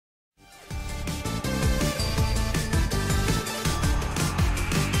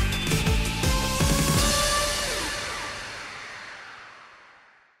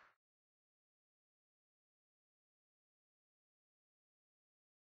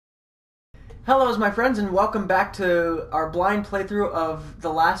Hello, my friends, and welcome back to our blind playthrough of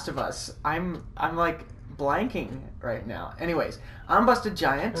The Last of Us. I'm like blanking right now. Anyways, I'm Busted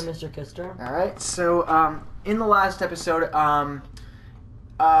Giant. I'm MisterKister. All right. So, in the last episode,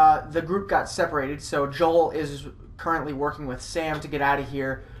 the group got separated. So Joel is currently working with Sam to get out of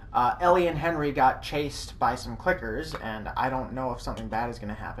here. Ellie and Henry got chased by some clickers, and I don't know if something bad is going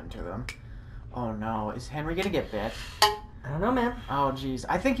to happen to them. Oh no, is Henry going to get bit? I don't know, man. Oh, jeez.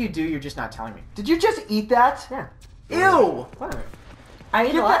 I think you do. You're just not telling me. Did you just eat that? Yeah. Ew! What? I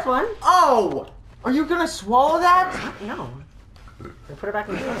ate the last one. Oh! Are you gonna swallow that? No. I put it back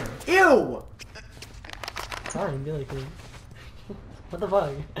in the can. Ew! Sorry, Billy. What the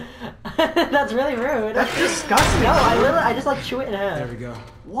fuck? That's really rude. That's disgusting. No, I just like chew it in half. There we go.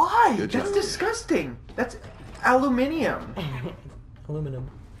 Why? Good That's job. disgusting. That's aluminium. Aluminum.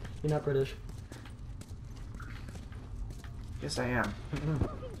 You're not British. Yes, I am.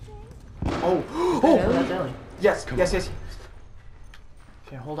 Oh, Oh! that's Ellie. Yes, yes.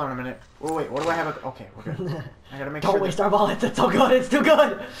 Okay, hold on a minute. Oh, wait, what do I have? Okay, we're good. I gotta make sure. Don't waste our bullets. It's so good. It's too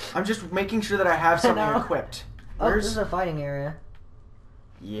good. I'm just making sure that I have something know. equipped. Oh, this is a fighting area.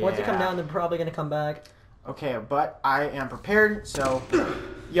 Yeah. Once they come down, they're probably gonna come back. Okay, but I am prepared, so...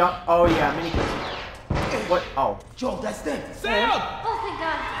 Yup. Oh, yeah, mini kids. What? Oh. Joel, that's them. Sam! Oh, thank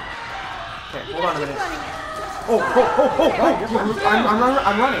God. Okay, You hold on a guys minute. keep running. Oh! I'm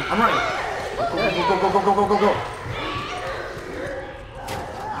running. Go.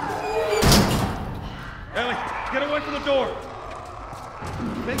 Ellie, get away from the door.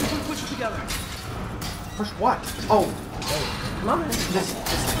 Maybe we can push it together. Push what? Oh, Come on, man. this.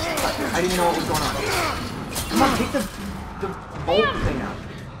 I didn't know what was going on. Come on, take the bolt thing out.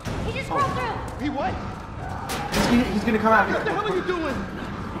 He just broke through. He what? He's gonna come out here. What the hell are you doing?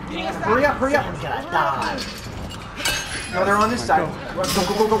 Hurry up. Sam's gonna die. No, they're on this side. Go.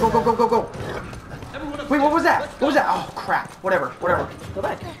 Wait, what was that? Oh, crap. Whatever. Go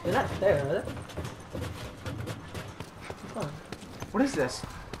back. They're not there, are they? Come on. What is this?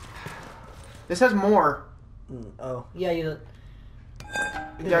 This has more. Oh, yeah, you.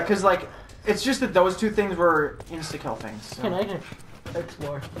 Yeah, because, like, it's just that those two things were insta-kill things. So. Can I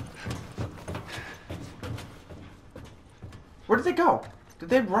explore? Where did they go? Did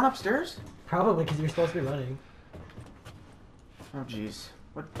they run upstairs? Probably because you're supposed to be running. Oh, jeez.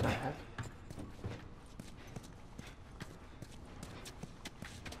 What the heck?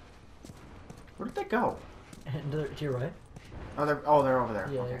 Where did they go? And to your right. Oh, they're over there.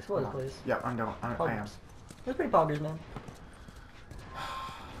 Yeah, Okay, explore the hold on. place. Yep, I am. They're pretty poggers, man.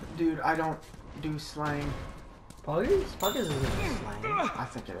 Dude, I don't do slang. Poggers? Poggers isn't slang. I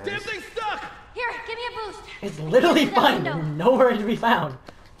think it Damn is. thing's stuck. Here, give me a boost. It's literally Get to that fine. window. Nowhere to be found.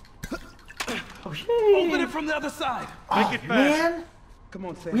 Oh shit! Open it from the other side. Oh, Make it fast. man! Come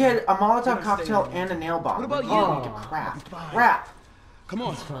on, Sam. We had a Molotov You're gonna cocktail stay in and a nail bomb. What about We you? need to Oh. crap. Come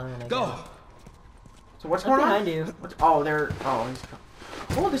on. It's fine. I Go. guess. So what's Look going on? behind you. Oh,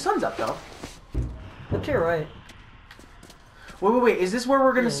 the sun's up though. Look to your right. Wait. Is this where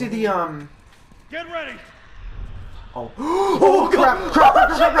we're gonna Yeah. see the Get ready. Oh. Oh crap!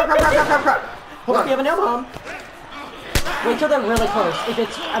 Hold Look, on. you have a nail bomb. Wait till they're really close. If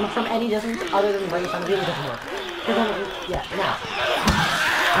it's from any distance other than right in front of you, it doesn't work. 'Cause then, yeah, now.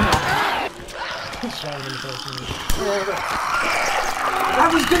 He's shouting in close to me. I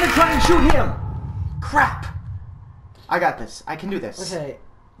was gonna try and shoot him! Crap! I got this. I can do this. Okay,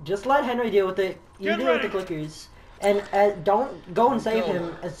 just let Henry deal with it. You Get deal with the ready. clickers. And don't go and save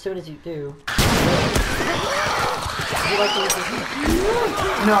him as soon as you do. You like to use this?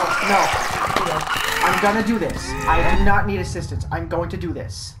 No. Okay. I'm gonna do this. I do not need assistance. I'm going to do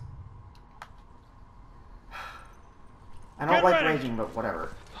this. I don't Get like ready. raging, but whatever.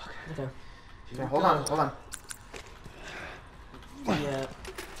 Okay. Okay, hold on. Yeah.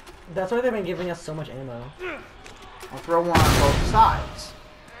 That's why they've been giving us so much ammo. I'll throw one on both sides.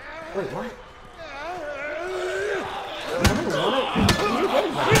 Wait, what?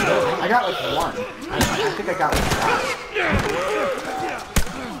 I got like one. I think I got like five.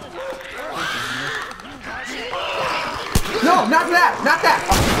 No, not that!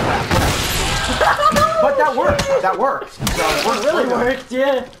 Oh, crap, whatever. But that worked. So It really worked,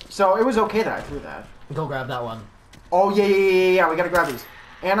 yeah. So it was okay that I threw that. Go grab that one. Oh yeah. We gotta grab these.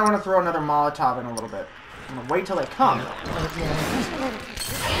 And I want to throw another Molotov in a little bit. I'm gonna wait till they come.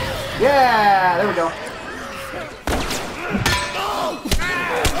 Yeah, there we go.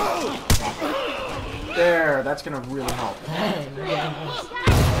 There, that's gonna really help.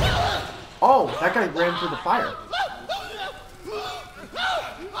 Oh, that guy ran through the fire.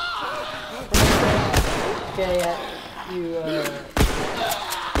 Okay, you,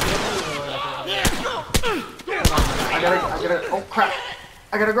 gotta. Oh crap!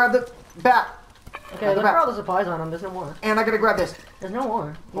 I gotta grab the bat. Okay, look for all the supplies on him. There's no more. And I gotta grab this. There's no more.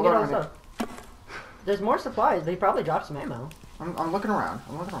 You Hold get on all the stuff. There's more supplies. They probably dropped some ammo. I'm looking around.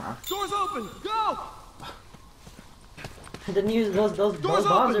 I'm looking around. Doors open. Go. Didn't use those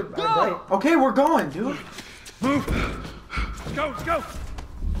bombs are great. Okay, we're going, dude. Move. Let's go.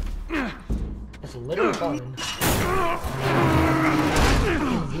 It's literally fun.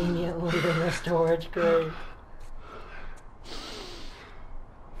 Conveniently in a storage crate.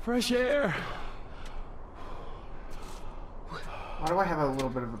 Fresh air. Why do I have a little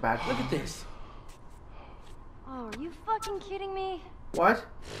bit of a bad Look feeling? at this. Oh, are you fucking kidding me? What?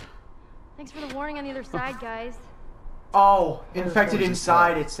 Thanks for the warning on the other side, guys. Oh, infected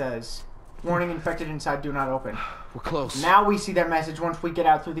inside, it says. Warning, infected inside, do not open. We're close. Now we see that message once we get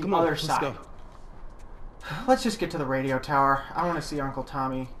out through the Come on, other let's side. go. Let's just get to the radio tower. I want to see Uncle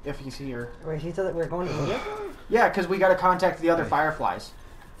Tommy, if he's here. Wait, he said that we're going to India? Yeah, because we got to contact the other Fireflies.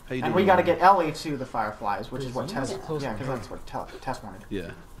 How you And doing, we got to man? get Ellie to the Fireflies, which is what Tess... Get close Yeah, to because that's what Tess wanted.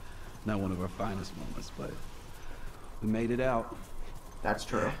 Yeah. Not one of our finest moments, but we made it out. That's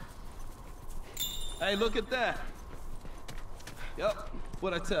true. Hey, look at that. Yep.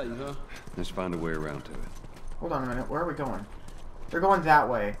 What'd I tell you, huh? Let's find a way around to it. Hold on a minute. Where are we going? They're going that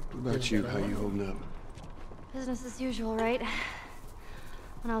way. What about you? How you holding up? Business as usual, right?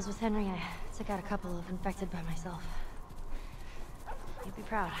 When I was with Henry, I took out a couple of infected by myself. You'd be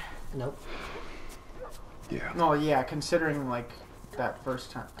proud. Nope. Yeah. Oh, yeah, considering, like, that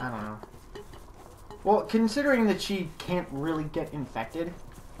first time. I don't know. Well, considering that she can't really get infected.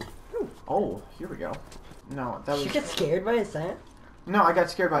 Oh, here we go. No, that was... She gets scared by his scent? No, I got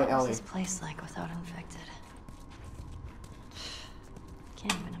scared by What was Ellie. this place like without infected?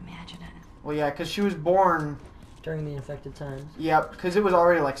 Can't even imagine it. Well, yeah, because she was born... During the infected times. Yep, because it was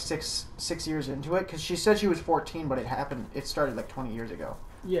already, like, six years into it. Because she said she was 14, but it started, like, 20 years ago.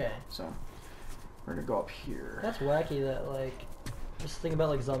 Yeah. So, we're gonna go up here. That's wacky that, like, just think about,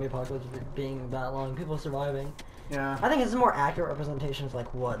 like, zombie apocalypse being that long, people surviving. Yeah. I think it's a more accurate representation of,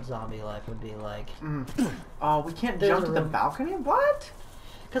 like, what zombie life would be like. Oh, we can't There's jump a to the room. balcony? What?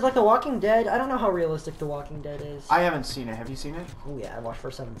 Because, like, The Walking Dead, I don't know how realistic The Walking Dead is. I haven't seen it. Have you seen it? Oh, yeah, I watched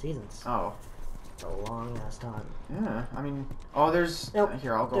for 7 seasons. Oh. It's a long-ass time. Yeah, I mean... Oh, there's... Nope.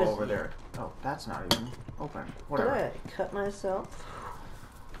 Here, I'll go There's- over there. Oh, that's not even open. Did Whatever. I cut myself?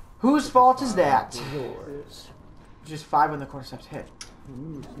 Whose fault is that? Yours. Just 5 when the cordyceps hit.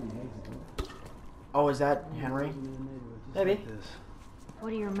 Oh, is that Henry? Maybe. What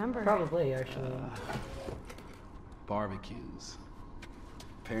do you remember? Probably, actually. Barbecues.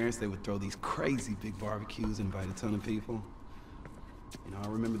 Parents, they would throw these crazy big barbecues, invite a ton of people. You know, I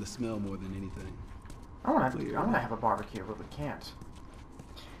remember the smell more than anything. I want to have a barbecue, but we can't.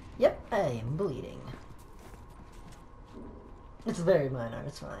 Yep, I am bleeding. It's very minor,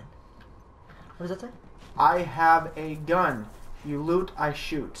 it's fine. What does that say? I have a gun. You loot, I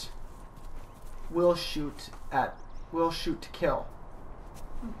shoot. We'll shoot to kill.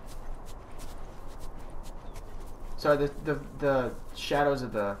 So the shadows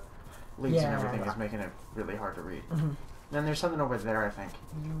of the leaves and Yeah. everything is making it really hard to read. Mhm. Then there's something over there, I think.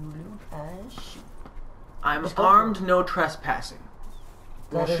 You loot, I shoot. I'm Just go armed, for it. no trespassing.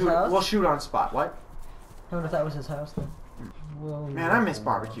 That his house? We'll shoot on spot. What? I wonder if that was his house then. Whoa. Man, I miss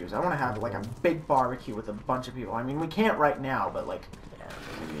barbecues. I want to have like a big barbecue with a bunch of people. I mean, we can't right now, but like, Yeah.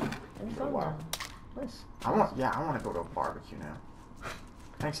 maybe Any for a fun while. time. Nice. I want to go to a barbecue now.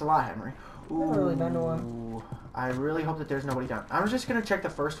 Thanks a lot, Henry. haven't really been to one. Ooh, I really hope that there's nobody down. I was just gonna check the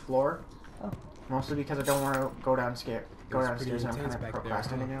first floor, Oh. mostly because I don't want to go downstairs. Go It's downstairs. pretty And I'm kind intense of back there,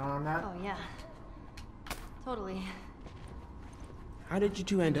 procrastinating on that. Oh, yeah. Totally. How did you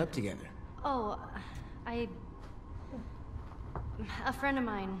two end up together? Oh, a friend of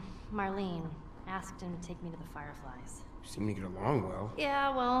mine, Marlene, asked him to take me to the Fireflies. You seem to get along well.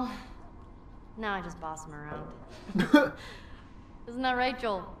 Yeah, well, now I just boss him around. Isn't that right,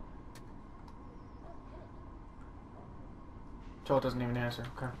 Joel? Joel doesn't even answer.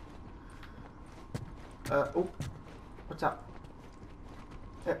 Okay. Oh, what's up?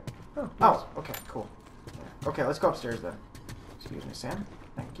 Yeah. Oh, okay, cool. Yeah. Okay, let's go upstairs then. Excuse me, Sam.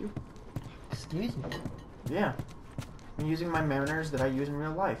 Thank you. Excuse me. Yeah. I'm using my manners that I use in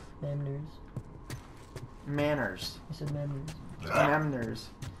real life. Manners. Manners. I said manners. Manners.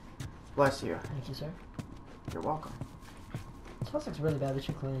 Bless you. Thank you, sir. You're welcome. It smells like really bad that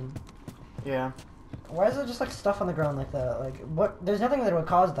you clean. Yeah. Why is there just like stuff on the ground like that? Like what? There's nothing that would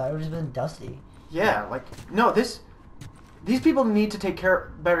cause that. It would have just been dusty. Yeah, like, no, this... These people need to take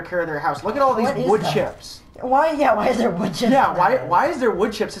better care of their house. Look at all these What is wood that? chips. Why? Yeah, why is there wood chips? Yeah, in that? why is there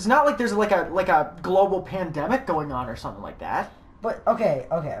wood chips? It's not like there's like a global pandemic going on or something like that. But okay.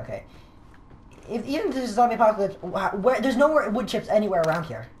 If even if there's a zombie apocalypse, there's no wood chips anywhere around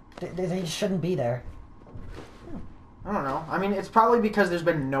here. They shouldn't be there. I don't know. I mean, it's probably because there's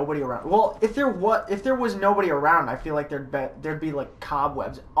been nobody around. Well, if there was nobody around, I feel like there'd be like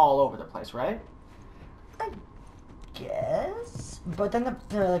cobwebs all over the place, right? I guess. But then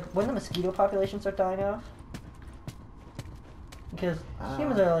wouldn't the mosquito population start dying off? Because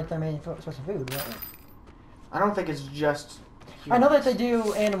humans are like their main source of food, right? I don't think it's just humans. I know that they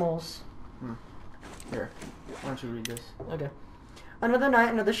do animals. Here, why don't you read this? Okay. Another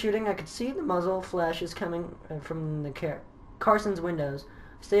night, another shooting. I could see the muzzle flashes coming from the Carson's windows.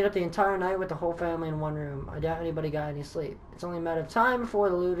 I stayed up the entire night with the whole family in one room. I doubt anybody got any sleep. It's only a matter of time before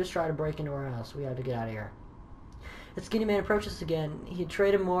the looters try to break into our house. We have to get out of here. The skinny man approached us again. He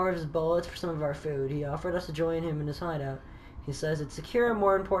traded more of his bullets for some of our food. He offered us to join him in his hideout. He says it's secure and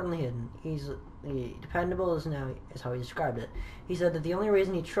more importantly hidden. He's dependable is how he described it. He said that the only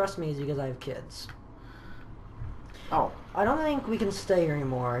reason he trusts me is because I have kids. Oh. I don't think we can stay here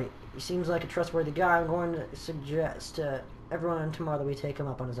anymore. He seems like a trustworthy guy. I'm going to suggest to everyone tomorrow that we take him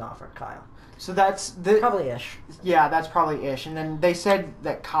up on his offer, Kyle. So that's the... Probably Ish. Yeah, that's probably Ish. And then they said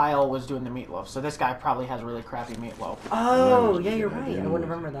that Kyle was doing the meatloaf. So this guy probably has really crappy meatloaf. Oh, yeah, you're right. I wouldn't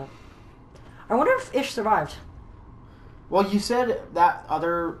remember that. I wonder if Ish survived. Well, you said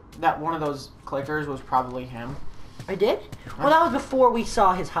that one of those clickers was probably him. I did? Well, that was before we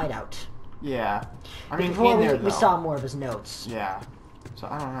saw his hideout. Yeah. I mean, before in there, we saw more of his notes. Yeah. So,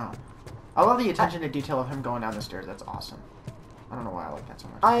 I don't know. I love the attention to detail of him going down the stairs. That's awesome. I don't know why I like that so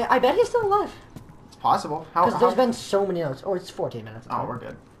much. I bet he's still alive. It's possible. Because there's been so many notes. Oh, it's 14 minutes. Oh, we're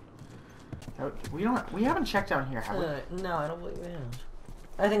good. We haven't checked down here, have we? No, I don't believe we have.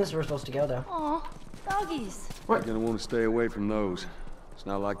 I think this is where we're supposed to go, though. Aw, doggies. You're gonna want to stay away from those. It's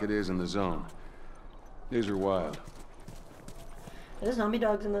not like it is in the zone. These are wild. Are there zombie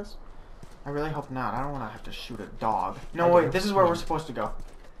dogs in this? I really hope not. I don't want to have to shoot a dog. No, wait. This is where we're supposed to go.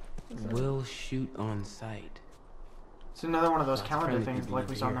 We'll shoot on sight. It's another one of those Lots of calendar friendly things people like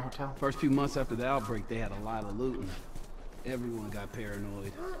we saw in the here. hotel. First few months after the outbreak, they had a lot of looting. Everyone got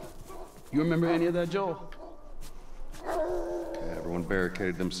paranoid. You remember any of that, Joel? Yeah, everyone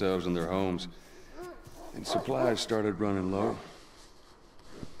barricaded themselves in their homes. And supplies started running low.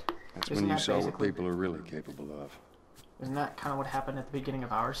 That's Isn't when you that saw what basically- people are really capable of. Isn't that kind of what happened at the beginning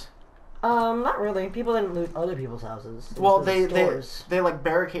of ours? Not really. People didn't loot other people's houses. It Well, was the stores. they like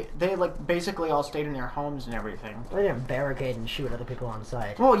barricade. They like basically all stayed in their homes and everything. They didn't barricade and shoot other people on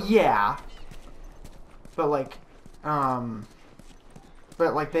sight. Well, yeah. But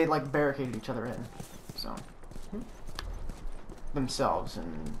they like barricaded each other in, so themselves,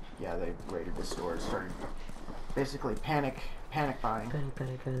 and yeah, they raided the stores, started basically panic buying.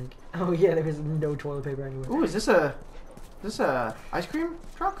 Panic. Oh yeah, there was no toilet paper anywhere. Ooh, is this a ice cream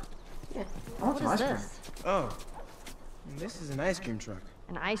truck? Yeah. I want some What ice is cream. this? Oh, this is an ice cream truck.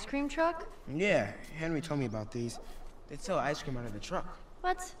 An ice cream truck? Yeah, Henry told me about these. They sell ice cream out of the truck.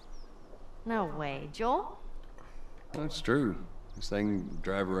 What? No way. Joel? That's true. This thing would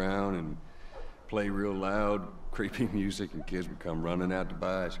drive around and play real loud, creepy music, and kids would come running out to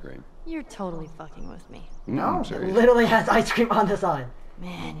buy ice cream. You're totally fucking with me. No. I'm It serious. literally has ice cream on the side.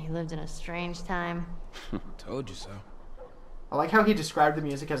 Man, you lived in a strange time. Told you so. I like how he described the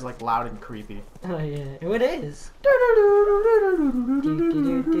music as like loud and creepy. Oh yeah, it is.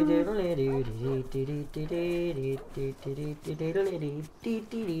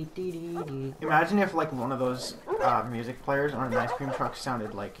 Imagine if like one of those music players on an ice cream truck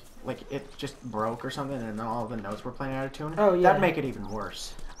sounded like it just broke or something, and then all the notes were playing out of tune. Oh, yeah. That'd make it even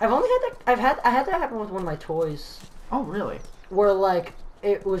worse. I've only had that. I had that happen with one of my toys, Oh, really? where like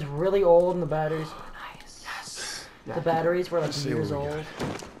it was really old and the batteries. Nice. Yes. Yeah. The batteries were like Let's see years what we old.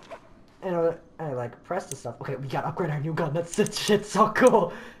 And I like pressed the stuff. Okay, we gotta upgrade our new gun. That's shit's so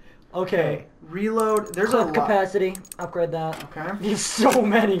cool. Okay. Okay. Reload. There's a Clip lot. capacity. Upgrade that. Okay. There's so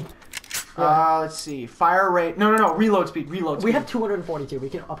many. Let's see. Fire rate. No. Reload speed. Reload speed. We have 242. We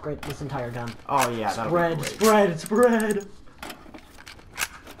can upgrade this entire gun. Oh yeah. That'll be great. Spread.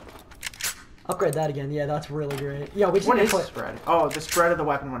 Upgrade that again. Yeah, that's really great. Yeah, we just What need is to the put. spread? Oh, the spread of the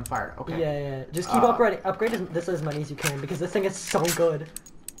weapon when fired. Okay. Yeah. Just keep upgrading. Upgrade this as many as you can because this thing is so good.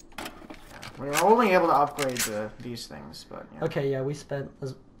 We're only able to upgrade these things, but yeah. Okay, yeah, we spent.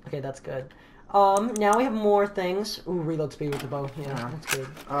 Okay, that's good. Now we have more things. Ooh, reload speed with the bow. Yeah, Yeah. that's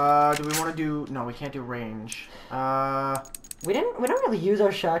good. Do we want to do? No, we can't do range. We don't really use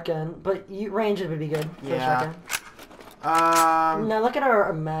our shotgun, but range would be good for Yeah. a shotgun. Now look at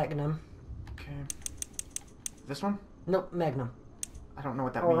our Magnum. Okay. This one? Nope, Magnum. I don't know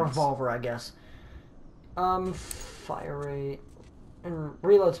what that Or means. revolver, I guess. Fire rate and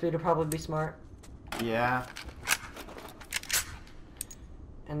reload speed would probably be smart. Yeah.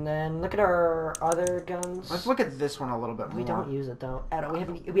 And then look at our other guns. Let's look at this one a little bit more. We don't use it though. We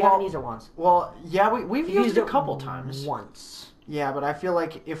haven't used it once. Well, yeah, we've used it a couple times. Once. Yeah, but I feel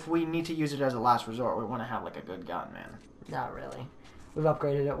like if we need to use it as a last resort, we want to have like a good gun, man. Not really. We've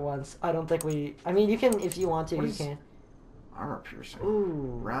upgraded it once. I don't think we... I mean, you can, if you want to, What you is- can. Armor piercing.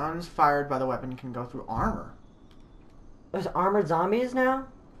 Ooh. Rounds fired by the weapon can go through armor. There's armored zombies now?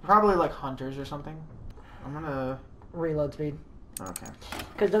 Probably like hunters or something. I'm gonna... Reload speed. Okay.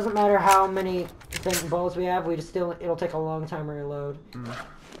 Because it doesn't matter how many bullets we have, it'll take a long time to reload.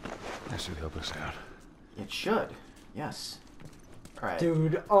 That should help us out. It should. Yes. Alright.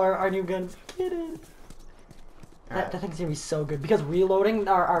 Dude, our new gun. Get it. Alright. That thing's gonna be so good. Because reloading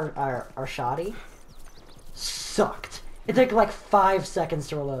our shoddy sucked. It took like 5 seconds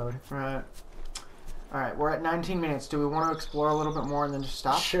to reload. Right. Alright, we're at 19 minutes. Do we want to explore a little bit more and then just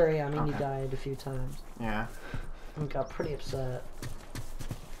stop? Sure, yeah, I mean, you Okay. died a few times. Yeah. And got pretty upset.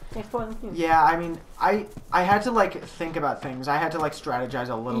 Explore the thing. Yeah, I mean, I had to like think about things. I had to like strategize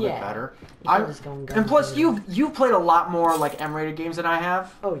a little bit Yeah. better. You can't just go and gun And plus, crazy. you've played a lot more like M-rated games than I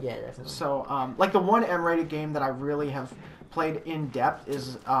have. Oh, yeah, definitely. So, like the one M-rated game that I really have played in depth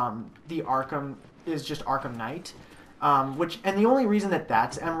is just Arkham Knight. And the only reason that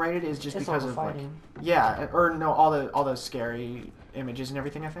that's M-rated is just It's because all of fighting. like, yeah, or no, all the scary images and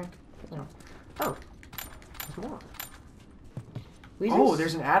everything. I think. Oh. There's more. Oh,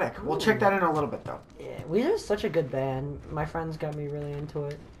 there's an attic. We'll check that in a little bit though. Yeah, Weezer's such a good band. My friends got me really into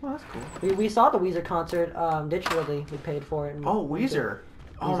it. Oh, that's cool. We saw the Weezer concert digitally. We paid for it. And Oh, Weezer.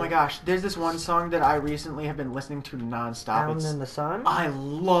 Oh my gosh, there's this one song that I recently have been listening to nonstop. Down in the Sun? I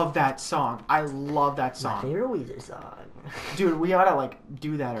love that song. I love that My song. favorite Weezer song. Dude, we ought to like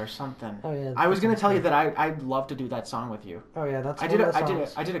do that or something. Oh, yeah, I was that gonna sounds tell you good. that I'd love to do that song with you. Oh yeah, that's I one did of the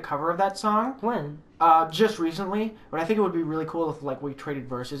songs. I did a cover of that song When? just recently, but I think it would be really cool if like we traded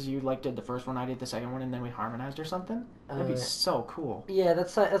verses. You like did the first one, I did the second one, and then we harmonized or something. That'd be yeah. so cool. Yeah,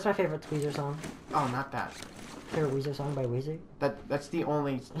 that's my favorite Weezer song. Oh, not that. Favorite Weezer song by Weezer? That's the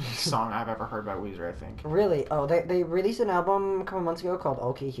only song I've ever heard by Weezer, I think. Really? Oh, they released an album a couple months ago called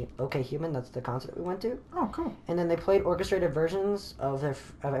OK Human. That's the concert we went to. Oh, cool. And then they played orchestrated versions of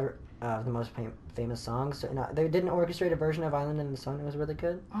the most famous songs. So, they did an orchestrated version of Island in the Sun. It was really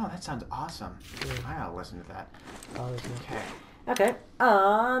good. Oh, that sounds awesome. Yeah. I gotta listen to that. Always good. Okay. Okay.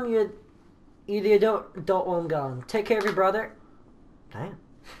 You're the adult one gone. Take care of your brother. Damn.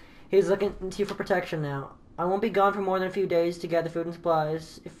 He's looking to you for protection now. I won't be gone for more than a few days to gather food and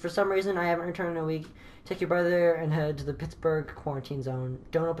supplies. If for some reason I haven't returned in a week, take your brother and head to the Pittsburgh quarantine zone.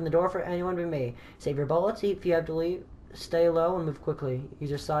 Don't open the door for anyone but me. Save your bullets if you have to leave. Stay low and move quickly. Use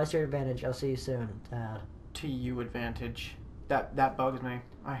your size to your advantage. I'll see you soon, Dad. To you advantage. That bugs me.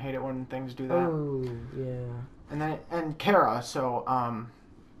 I hate it when things do that. Oh, yeah. And Kara, so I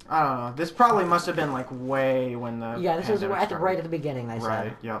don't know. This probably must have been like way when the Yeah, this was pandemic started. right at the beginning, they said.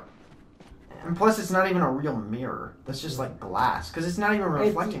 Right. Yep. And plus, it's not even a real mirror. That's just like glass, because it's not even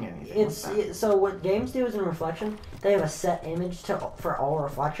reflecting anything. What's that? So what games do is in reflection, they have a set image for all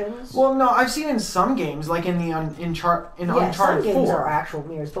reflections. Well, no, I've seen in some games, like in the Uncharted some games 4. are actual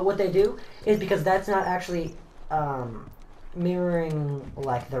mirrors, but what they do is because that's not actually mirroring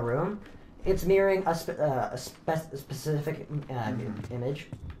like the room, it's mirroring a specific image.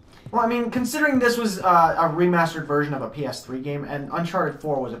 Well, I mean, considering this was a remastered version of a PS3 game, and Uncharted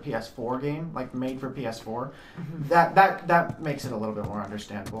 4 was a PS4 game, like made for PS4, that makes it a little bit more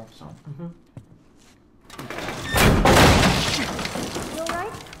understandable. So. You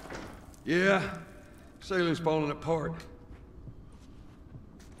alright? Yeah, ceiling's falling apart.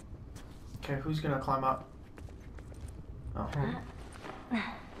 Okay, who's gonna climb up? Oh.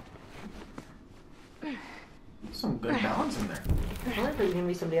 Some good balance in there. I wonder if there's gonna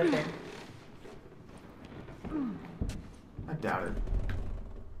be somebody up there. I doubt it.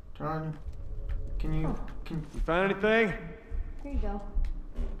 John, can you You find anything? Here you go.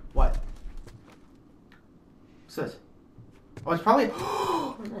 what? What's this? Oh, it's probably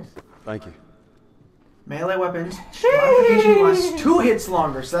Oh, nice. Thank you. melee weapons. Modification lasts 2 hits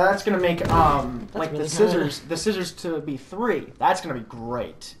longer, so that's gonna make like really the scissors to be 3. That's gonna be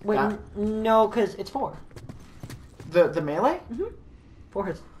great. Wait, no, because it's 4. The melee? 4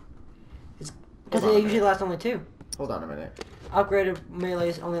 hits. It's Because hold on they a usually minute. last only 2. Hold on a minute. Upgraded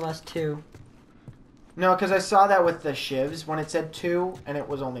melees only last 2. No, because I saw that with the shivs when it said 2 and it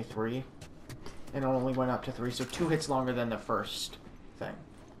was only 3. and it only went up to 3, so 2 hits longer than the first thing.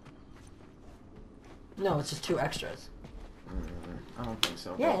 No, it's just 2 extras. I don't think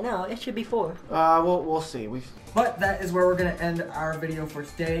so. Yeah, no, it should be 4. We'll see. But that is where we're going to end our video for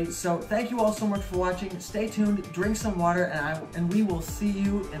today. So thank you all so much for watching. Stay tuned, drink some water, and we will see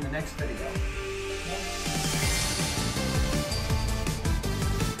you in the next video.